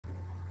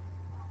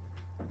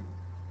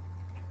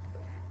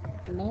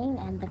Ming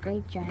and the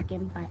Great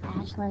Dragon by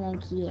Ashlyn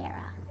and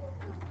Kiera.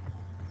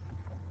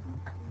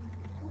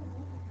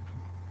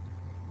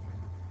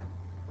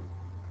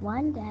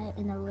 One day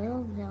in a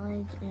little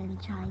village in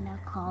China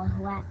called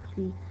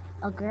Huaxi,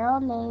 a girl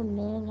named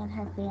Ming and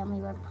her family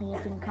were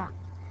planting crops.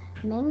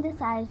 Ming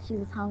decided she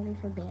was hungry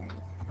for berries.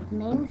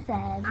 Ming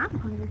said, "I'm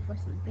hungry for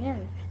some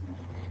berries."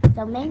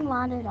 So Ming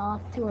wandered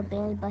off to a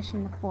berry bush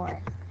in the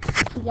forest.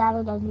 She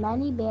gathered as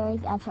many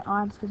berries as her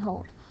arms could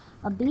hold.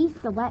 A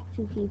beast the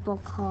Huaxi people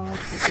called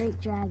the Great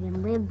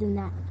Dragon lived in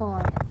that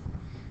forest.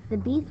 The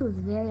beast was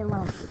very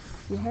lonely.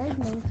 He heard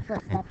Ming's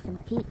footsteps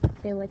and peeked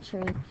through a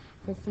tree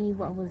to see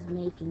what was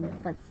making the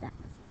footsteps.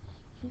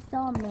 He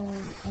saw Ming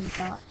and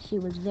thought she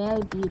was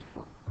very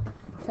beautiful.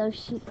 So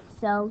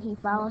he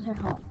followed her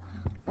home.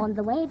 On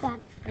the way back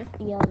to the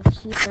field,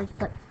 she heard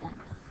footsteps.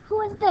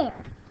 "Who is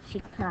there?" she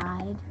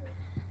cried.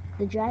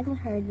 The dragon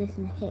heard this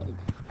and hid.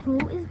 "Who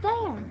is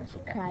there?" she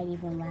cried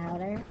even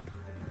louder.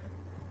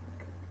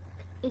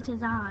 "It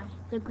is I,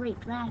 the great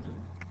dragon."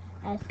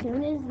 As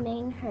soon as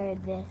Ming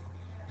heard this,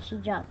 she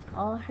dropped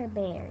all her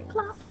berries.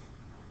 Plop.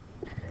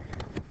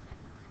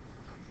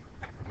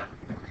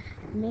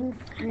 Ming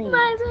screamed.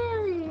 "My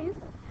berries!"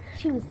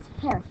 She was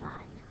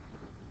terrified.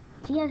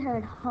 She had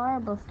heard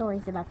horrible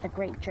stories about the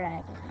great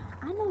dragon.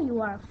 "I know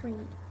you are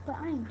afraid, but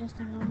I am just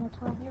a normal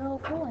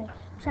 12-year-old boy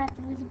trapped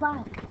in this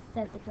body,"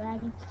 said the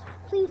dragon.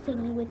 "Please take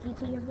me with you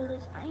to your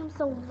village. I am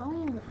so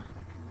lonely."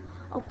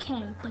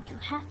 "Okay, but you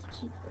have to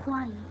keep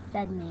quiet,"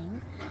 said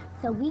Ming.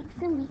 So weeks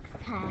and weeks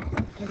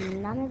passed,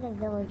 and none of the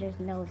villagers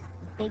noticed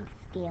the big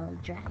scaly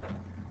dragon.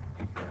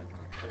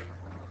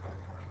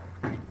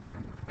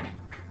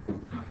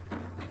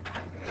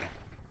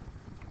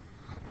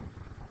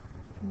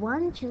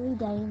 One chilly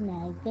day in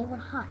May, they were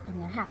hot in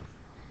their house,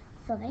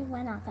 so they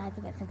went outside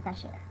to get some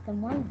fresh air.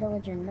 Then one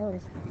villager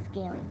noticed the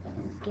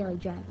scaly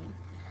dragon.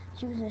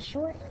 She was a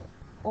short,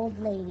 old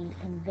lady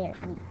and very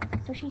weak,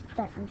 so she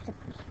threatened to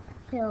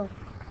kill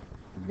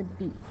the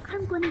beast.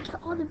 "I'm going to kill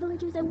all the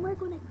villagers and we're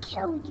going to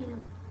kill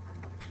you."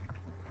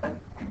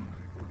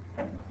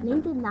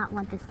 Ming did not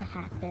want this to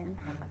happen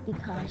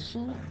because she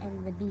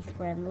and the beast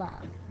were in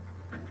love.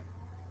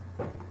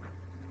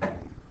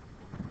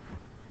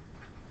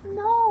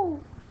 "No,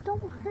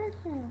 don't hurt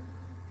him."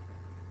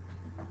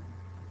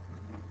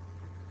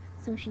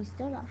 So she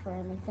stood up for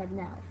him and said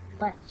no,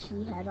 but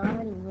she had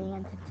already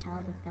ran to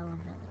tell the fellow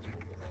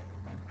villagers.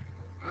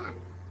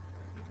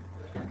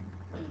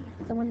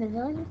 So when the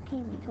villagers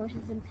came with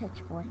torches and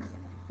pitchforks,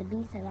 the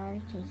beast had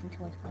already chased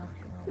into a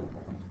 12-year-old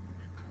boy.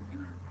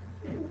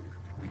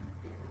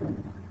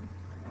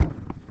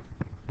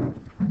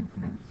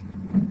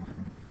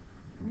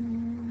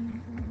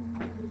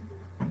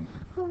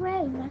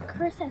 "Hooray, my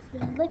curse has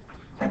been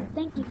lifted.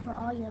 Thank you for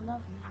all your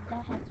love, man.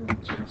 That has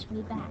really changed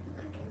me back."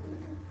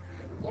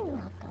 "You're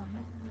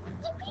welcome."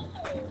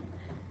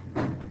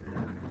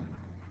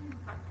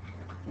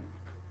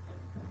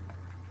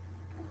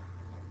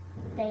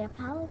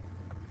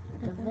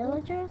 The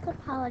villagers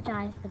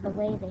apologized for the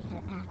way they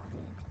had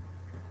acted.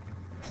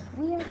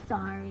 "We are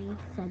sorry,"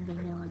 said the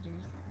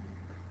villagers.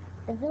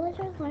 The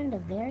villagers learned a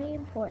very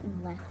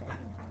important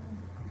lesson.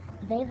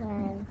 They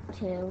learned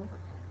to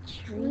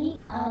treat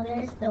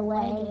others the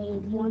way they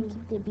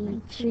wanted to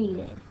be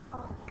treated.